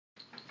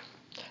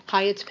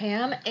Hi, it's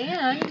Pam,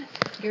 and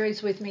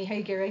Gary's with me.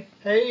 Hey, Gary.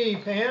 Hey,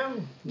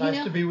 Pam.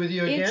 Nice to be with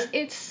you again.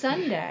 It's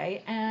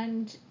Sunday,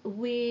 and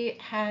we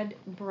had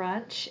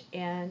brunch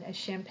and a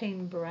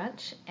champagne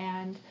brunch,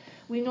 and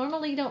we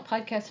normally don't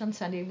podcast on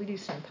Sunday. We do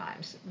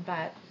sometimes,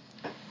 but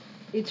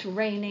it's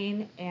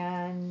raining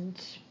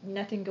and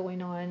nothing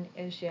going on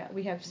as yet.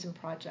 We have some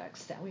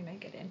projects that we may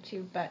get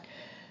into, but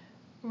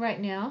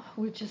right now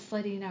we're just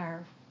letting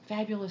our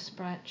fabulous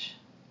brunch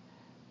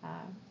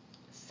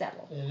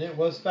settle. And it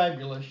was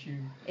fabulous. You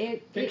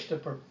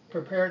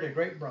prepared a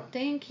great brunch.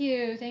 Thank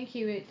you.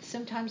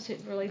 Sometimes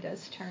it really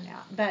does turn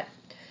out. But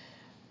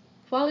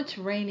while it's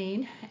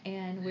raining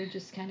and we're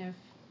just kind of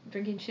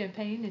drinking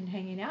champagne and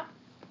hanging out,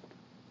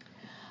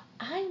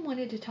 I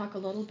wanted to talk a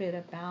little bit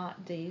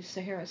about the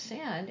Sahara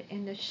Sand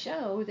in the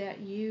show that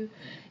you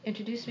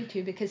introduced me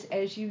to, because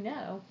as you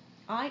know,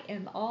 I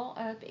am all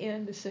up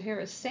in the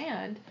Sahara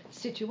Sand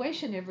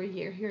situation every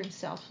year here in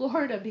South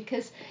Florida,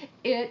 because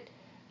you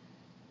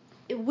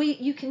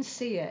can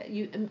see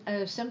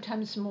it.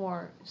 Sometimes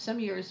more, some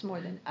years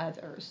more than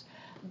others.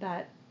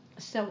 But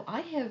so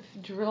I have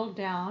drilled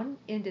down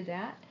into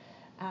that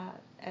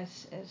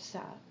as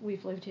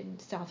we've lived in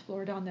South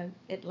Florida on the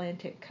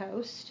Atlantic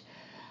coast.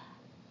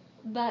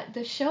 But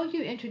the show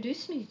you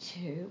introduced me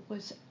to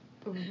was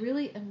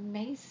really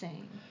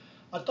amazing.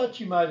 I thought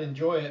you might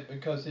enjoy it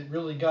because it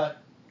really got,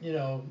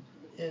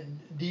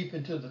 deep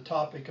into the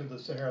topic of the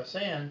Sahara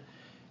Sand.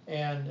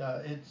 And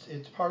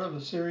it's part of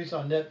a series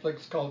on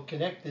Netflix called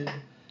Connected,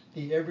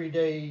 the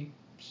everyday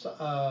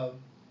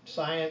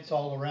science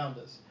all around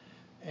us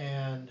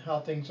and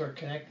how things are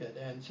connected.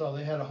 And so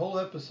they had a whole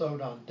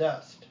episode on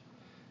dust.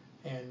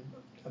 And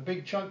a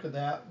big chunk of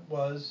that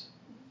was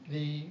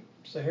the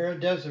Sahara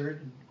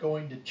Desert,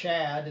 going to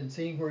Chad and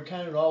seeing where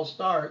kind of it all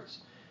starts,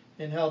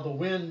 and how the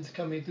winds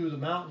coming through the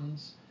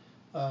mountains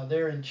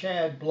there in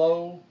Chad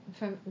blow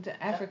from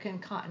the African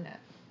continent.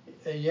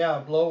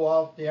 Blow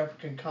off the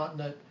African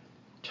continent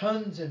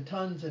tons and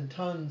tons and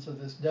tons of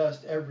this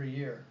dust every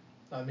year.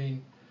 I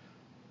mean,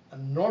 an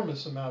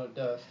enormous amount of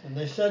dust. And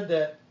they said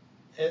that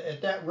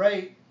at that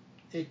rate,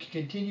 it could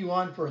continue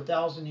on for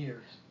 1,000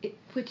 years.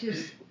 Which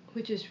is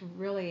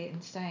really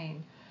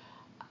insane.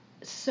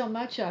 So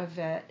much of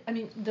it, I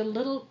mean, the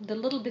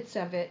little bits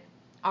of it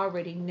I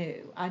already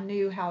knew. I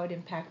knew how it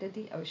impacted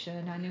the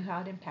ocean. I knew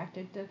how it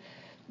impacted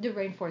the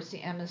rainforest,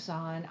 the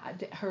Amazon,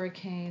 the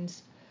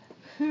hurricanes,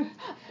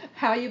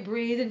 how you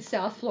breathe in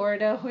South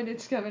Florida when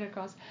it's coming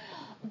across.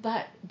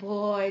 But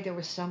boy, there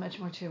was so much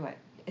more to it.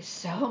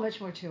 So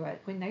much more to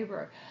it when they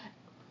were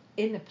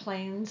in the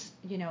plains,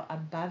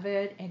 above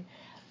it, and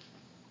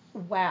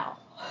wow.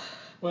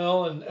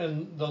 Well,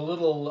 and the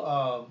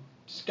little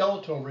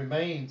skeletal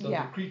remains of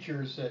the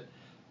creatures that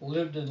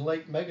lived in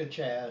Lake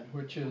Megachad,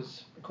 which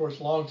is, of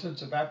course, long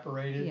since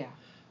evaporated. Yeah.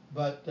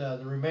 But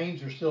the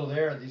remains are still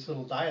there, these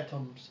little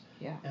diatoms.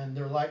 Yeah. And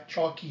they're like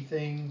chalky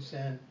things,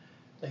 and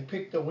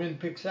the wind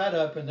picks that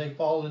up, and they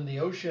fall in the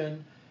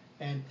ocean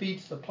and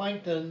feeds the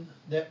plankton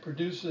that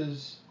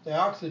produces the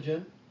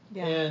oxygen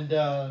and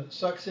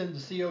sucks in the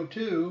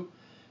CO2,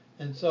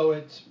 and so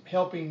it's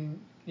helping,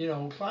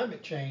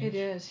 climate change. It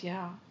is,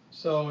 yeah.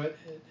 So it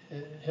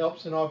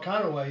helps in all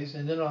kind of ways.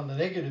 And then on the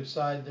negative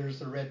side, there's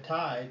the red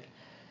tide,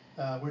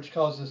 which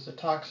causes the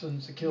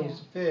toxins that kills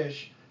the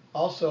fish,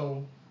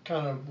 also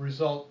kind of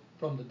result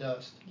from the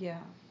dust. Yeah.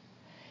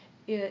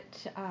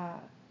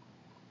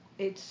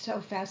 It's so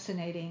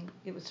fascinating.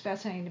 It was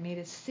fascinating to me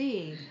to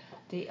see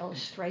the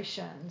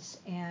illustrations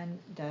and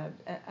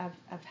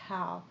of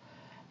how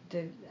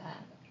the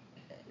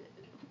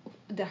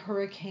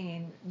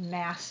hurricane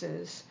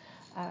masses,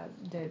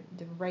 the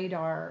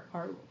radar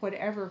or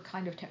whatever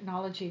kind of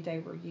technology they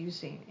were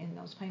using in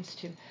those planes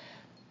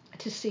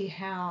to see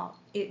how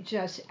it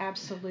just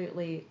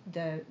absolutely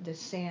the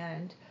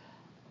sand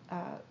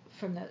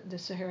from the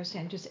Sahara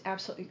Sand just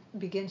absolutely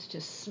begins to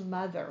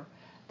smother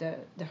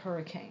the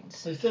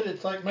hurricanes. They said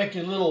it's like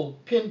making little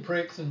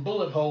pinpricks and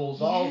bullet holes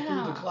all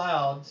through the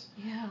clouds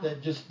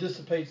that just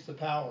dissipates the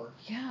power.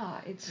 Yeah,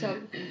 it's so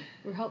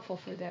we're hopeful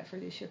for that for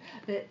this year.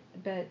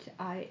 But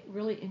I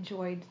really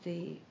enjoyed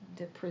the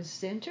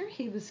presenter.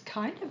 He was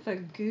kind of a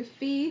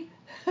goofy.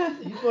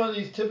 He's one of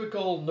these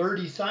typical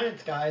nerdy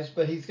science guys,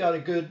 but he's got a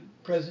good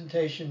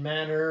presentation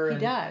manner. He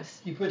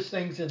does. He puts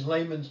things in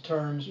layman's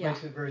terms,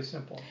 makes it very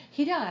simple.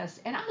 He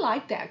does, and I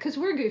like that because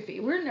we're goofy,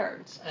 we're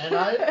nerds. And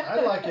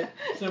I like it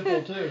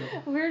simple too.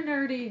 We're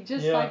nerdy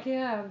just like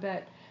him,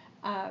 but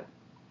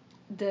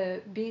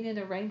the being in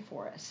the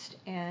rainforest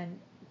and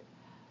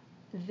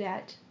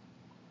that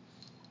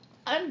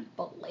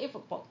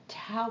unbelievable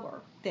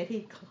tower that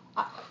he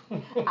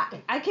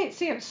I can't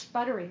see him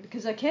sputtering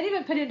because I can't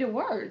even put into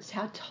words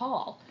how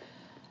tall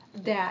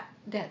that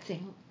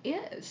thing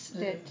is.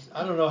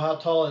 I don't know how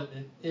tall it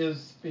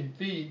is in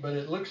feet, but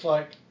it looks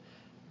like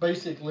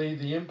basically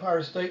the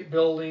Empire State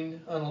Building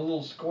on a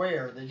little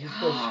square that just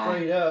goes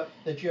straight up,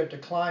 that you have to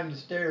climb the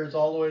stairs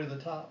all the way to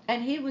the top.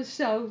 And he was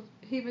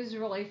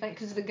really funny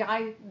because the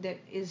guy that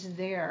is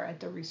there at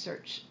the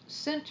research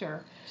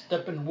center,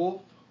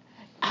 Steppenwolf.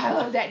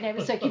 Oh, that name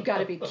is like, you've got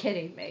to be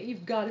kidding me.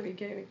 You've got to be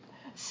kidding me.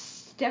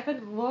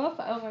 Stephen Wolf,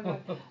 oh my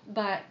God.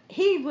 But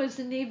he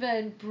wasn't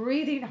even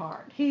breathing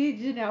hard.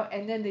 He,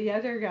 and then the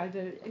other guy,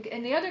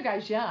 and the other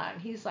guy's young.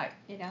 He's like,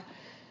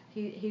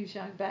 he's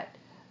young, but,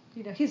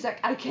 he's like,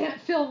 I can't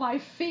feel my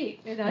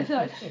feet. And I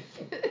thought,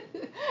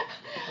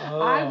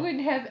 I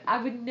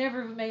would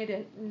never have made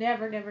it.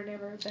 Never.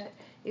 But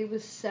it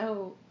was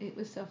so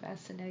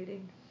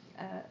fascinating.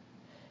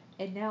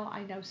 And now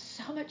I know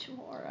so much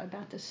more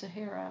about the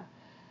Sahara.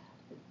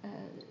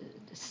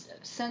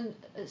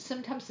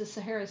 Sometimes the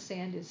Sahara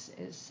sand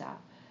is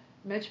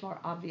much more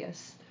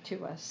obvious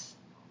to us.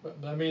 But,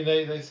 I mean,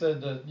 they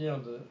said that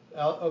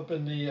out up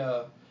in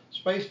the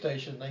space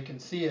station they can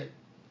see it,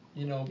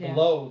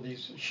 below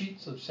these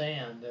sheets of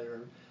sand that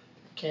are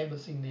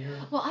canvassing the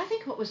Earth. Well, I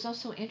think what was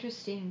also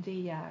interesting,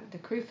 the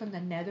crew from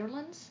the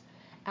Netherlands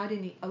out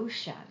in the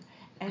ocean.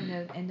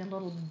 And the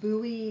little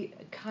buoy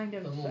kind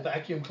of... The little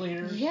vacuum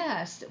cleaners?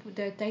 Yes,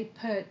 that they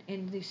put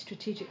in these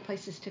strategic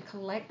places to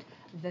collect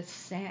the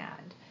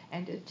sand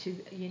and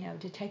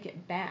to take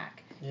it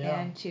back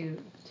and to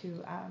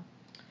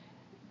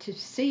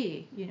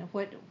see,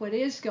 what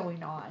is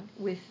going on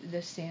with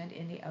the sand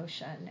in the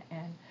ocean.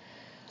 And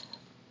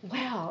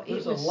wow,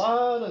 there's a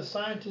lot of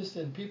scientists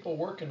and people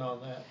working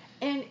on that.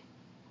 And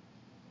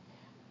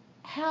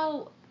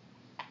how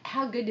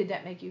good did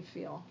that make you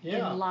feel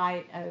in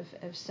light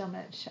of so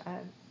much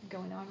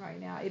going on right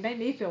now? It made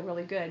me feel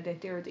really good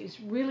that there are these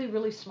really,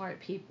 really smart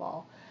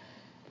people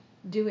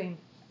doing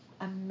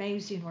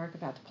amazing work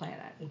about the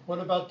planet. What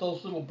about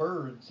those little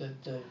birds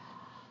that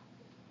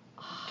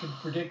can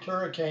predict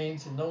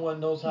hurricanes and no one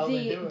knows how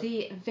they do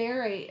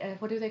it?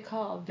 What are they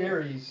called?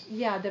 Veeries.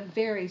 Yeah, the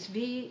Veeries.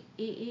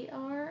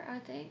 V-E-E-R, I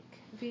think.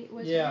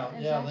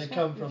 They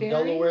come from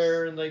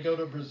Delaware and they go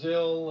to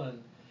Brazil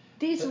and...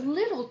 These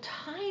little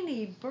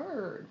tiny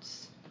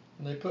birds.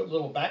 And they put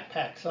little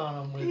backpacks on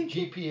them with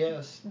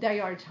GPS. They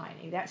are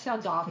tiny. That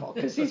sounds awful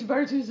because these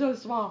birds are so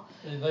small.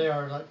 And they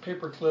are like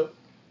paperclip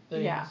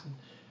things. Yeah.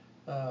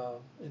 And,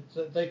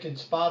 they can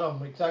spot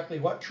them exactly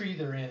what tree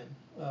they're in.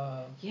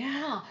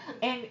 Yeah,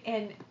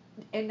 and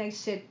they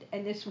said,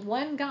 and this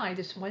one guy,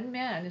 this one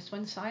man, this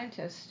one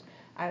scientist,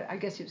 I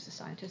guess he was a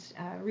scientist,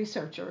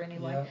 researcher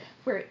anyway,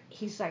 where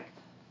he's like,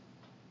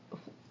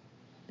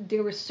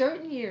 there were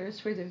certain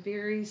years where the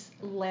Veeries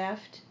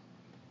left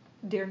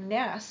their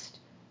nest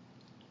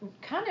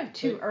kind of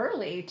too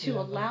early to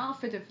allow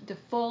for the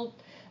full,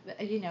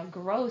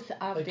 growth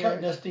of their... They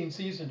cut nesting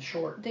season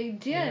short. They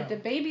did. Yeah. The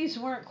babies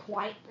weren't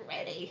quite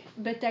ready,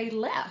 but they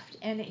left.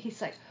 And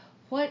he's like,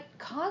 what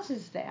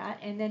causes that?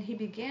 And then he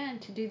began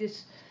to do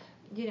this,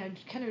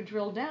 kind of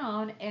drill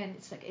down, and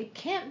it's like, it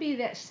can't be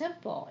that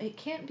simple. It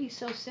can't be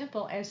so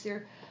simple as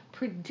they're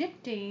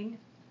predicting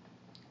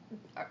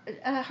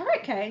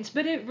hurricanes,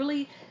 but it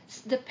really,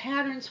 the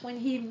patterns when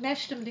he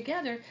meshed them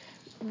together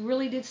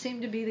really did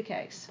seem to be the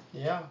case.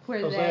 Yeah,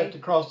 because they have to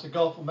cross the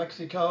Gulf of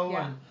Mexico,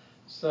 and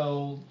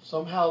so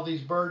somehow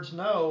these birds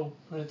know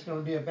when it's going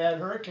to be a bad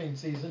hurricane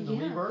season to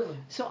leave early.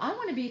 So I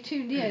want to be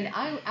tuned in.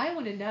 I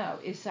want to know,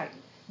 it's like,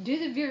 do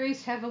the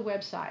Veeries have a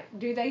website?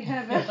 Do they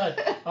have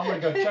a... I'm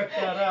going to go check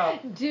that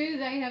out. Do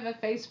they have a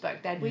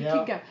Facebook that we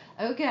can go,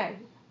 okay,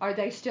 are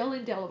they still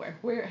in Delaware?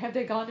 Where have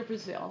they gone to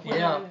Brazil?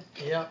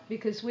 Yeah.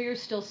 Because we are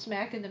still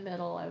smack in the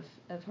middle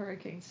of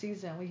hurricane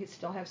season. We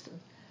still have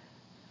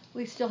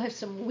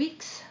some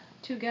weeks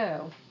to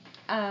go.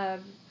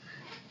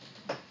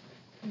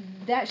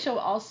 That show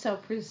also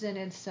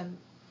presented some.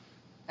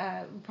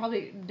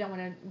 Probably don't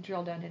want to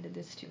drill down into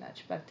this too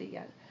much, but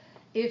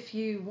if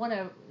you want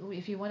to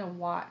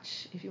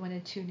watch, if you want to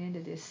tune into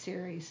this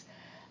series,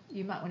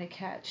 you might want to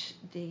catch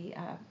the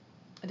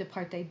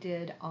part they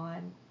did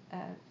on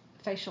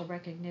facial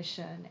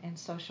recognition and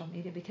social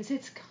media, because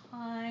it's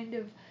kind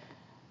of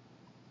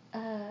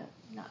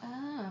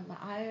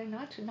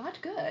not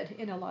good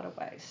in a lot of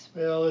ways.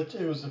 Well, it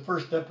was the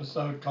first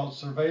episode called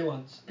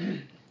Surveillance,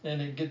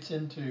 and it gets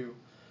into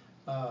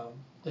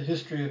the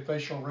history of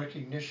facial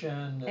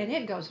recognition. And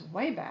it goes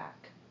way back.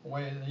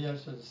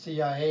 To the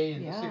CIA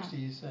in the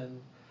 60s, and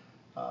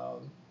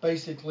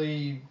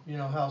basically,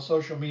 how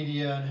social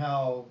media and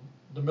how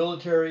the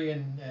military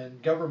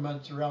and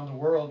governments around the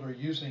world are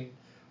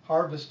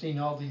harvesting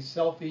all these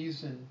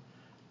selfies and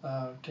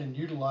can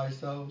utilize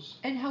those.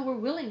 And how we're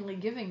willingly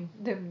giving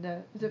them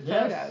the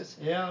photos.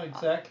 Yeah,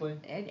 exactly.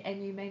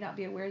 And you may not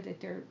be aware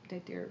that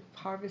they're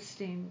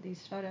harvesting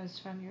these photos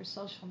from your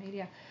social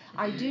media.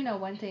 I do know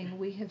one thing.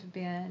 We have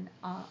been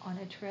on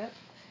a trip.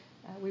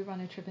 We were on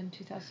a trip in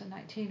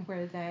 2019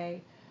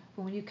 where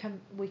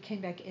we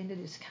came back into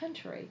this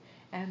country,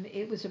 and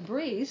it was a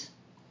breeze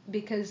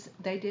because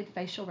they did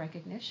facial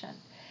recognition.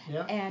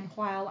 Yeah. And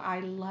while I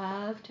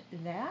loved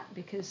that,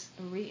 because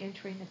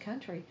re-entering the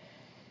country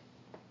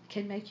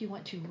can make you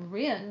want to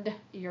rend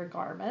your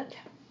garment,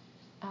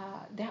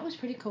 that was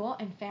pretty cool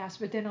and fast.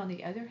 But then on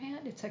the other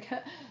hand, it's like,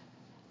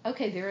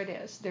 okay, there it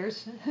is.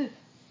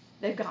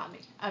 They've got me.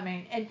 I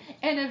mean,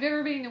 and of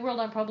everybody in the world,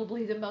 I'm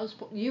probably the most,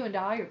 you and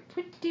I are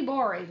pretty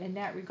boring in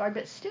that regard,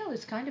 but still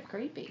it's kind of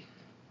creepy.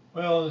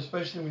 Well,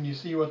 especially when you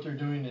see what they're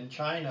doing in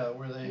China,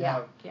 where they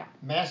have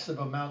massive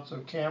amounts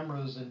of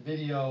cameras and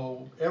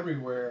video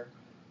everywhere,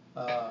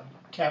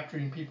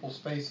 capturing people's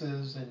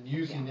faces and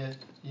using it,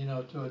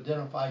 to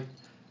identify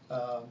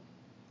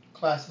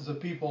classes of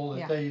people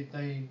that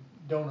they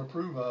don't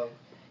approve of.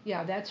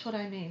 Yeah, that's what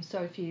I mean.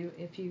 So if you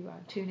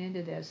tune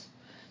into this,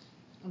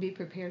 be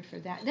prepared for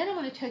that. Then I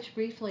want to touch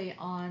briefly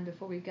on,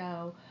 before we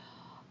go,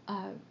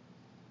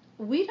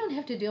 we don't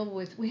have to deal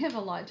with, we have a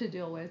lot to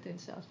deal with in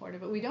South Florida,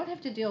 but we don't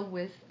have to deal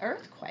with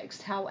earthquakes.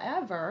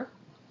 However,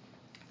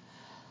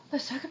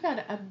 let's talk about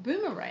a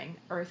boomerang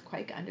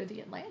earthquake under the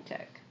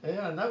Atlantic.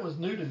 Yeah, and that was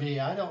new to me.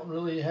 I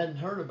hadn't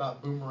heard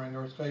about boomerang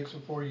earthquakes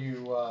before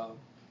you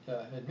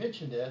had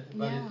mentioned it,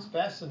 but it's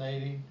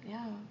fascinating.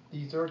 Yeah.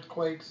 These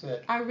earthquakes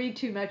that I read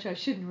too much. I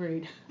shouldn't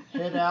read.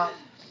 head out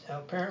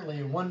apparently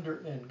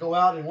and go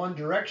out in one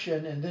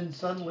direction and then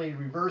suddenly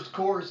reverse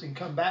course and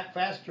come back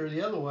faster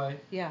the other way.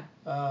 Yeah.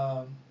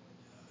 So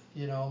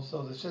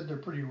they said they're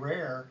pretty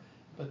rare,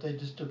 but they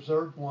just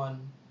observed one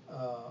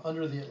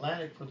under the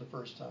Atlantic for the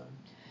first time.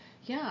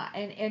 Yeah,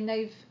 and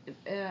they've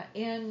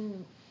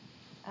in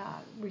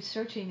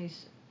researching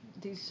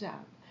these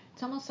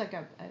it's almost like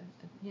a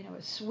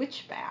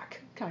switchback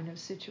kind of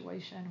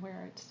situation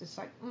where it's just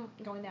like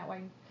going that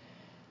way,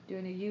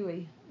 doing a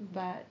U-ey,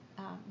 but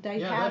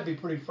that'd be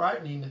pretty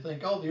frightening to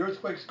think, oh, the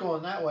earthquake's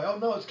going that way. Oh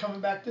no, it's coming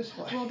back this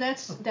way. Well,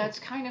 that's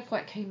kind of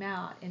what came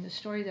out in the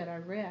story that I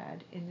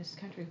read in this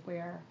country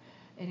where,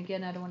 and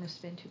again, I don't want to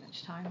spend too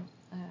much time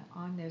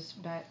on this,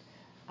 but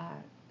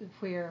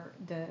where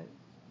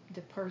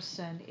the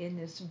person in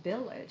this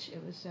village,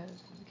 it was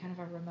kind of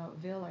a remote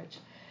village,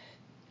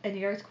 and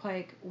the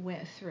earthquake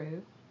went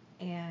through,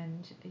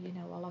 and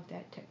all of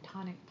that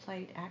tectonic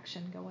plate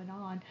action going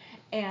on,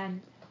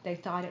 and they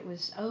thought it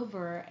was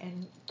over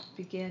and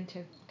began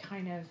to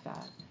kind of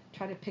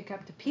try to pick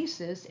up the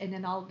pieces, and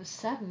then all of a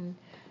sudden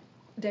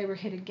they were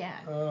hit again,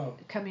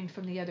 coming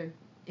from the other.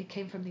 It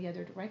came from the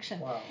other direction.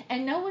 Wow.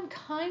 And no one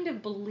kind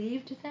of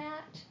believed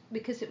that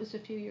because it was a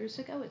few years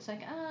ago. It's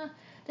like,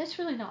 that's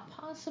really not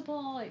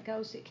possible. It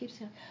keeps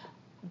going.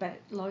 But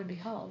lo and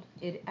behold,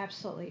 it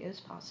absolutely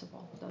is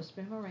possible. Those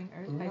boomerang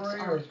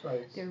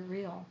earthquakes they're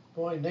real.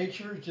 Boy,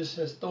 nature just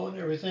has thrown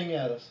everything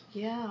at us.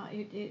 Yeah,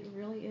 it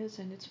really is.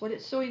 And it's what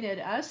it's throwing at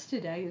us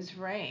today is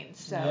rain.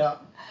 So yeah.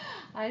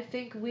 I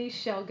think we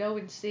shall go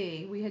and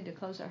see. We had to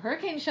close our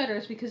hurricane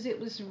shutters because it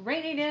was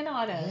raining in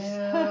on us.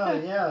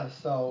 Yeah.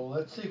 So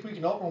let's see if we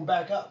can open them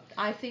back up.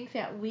 I think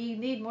that we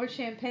need more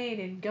champagne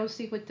and go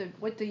see what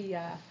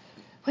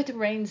the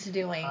rain's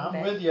doing.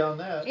 I'm with you on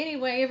that.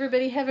 Anyway,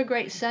 everybody have a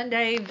great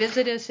Sunday.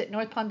 Visit us at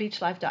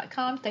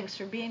northpalmbeachlife.com. Thanks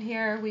for being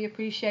here. We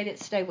appreciate it.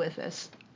 Stay with us.